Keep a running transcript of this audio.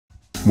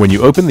When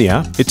you open the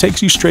app, it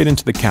takes you straight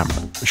into the camera.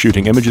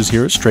 Shooting images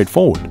here is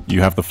straightforward.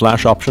 You have the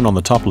flash option on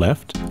the top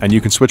left, and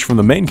you can switch from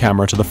the main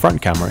camera to the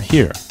front camera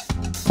here.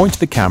 Point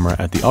the camera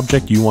at the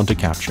object you want to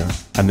capture,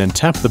 and then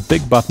tap the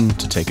big button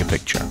to take a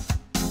picture.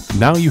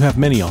 Now you have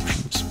many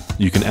options.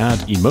 You can add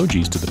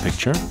emojis to the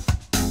picture.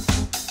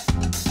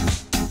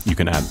 You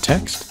can add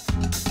text.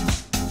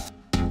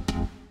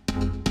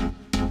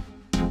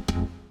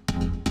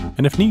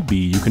 And if need be,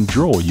 you can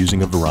draw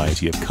using a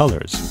variety of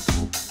colors.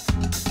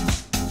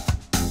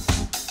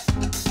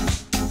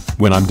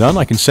 When I'm done,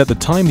 I can set the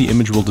time the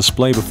image will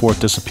display before it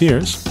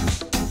disappears.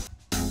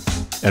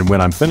 And when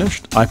I'm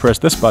finished, I press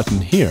this button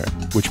here,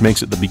 which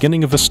makes it the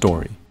beginning of a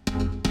story.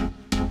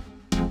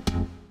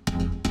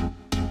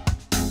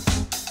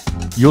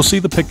 You'll see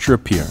the picture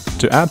appear.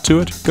 To add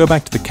to it, go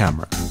back to the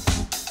camera.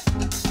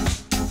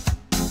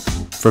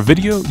 For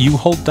video, you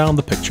hold down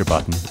the picture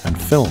button and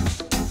film.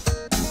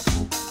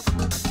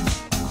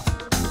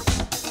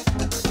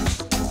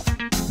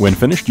 When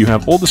finished, you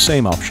have all the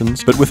same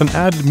options, but with an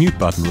added mute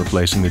button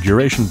replacing the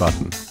duration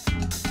button.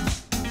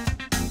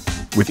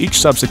 With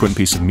each subsequent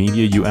piece of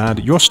media you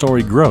add, your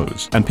story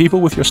grows, and people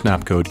with your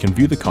snap code can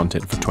view the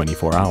content for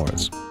 24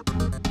 hours.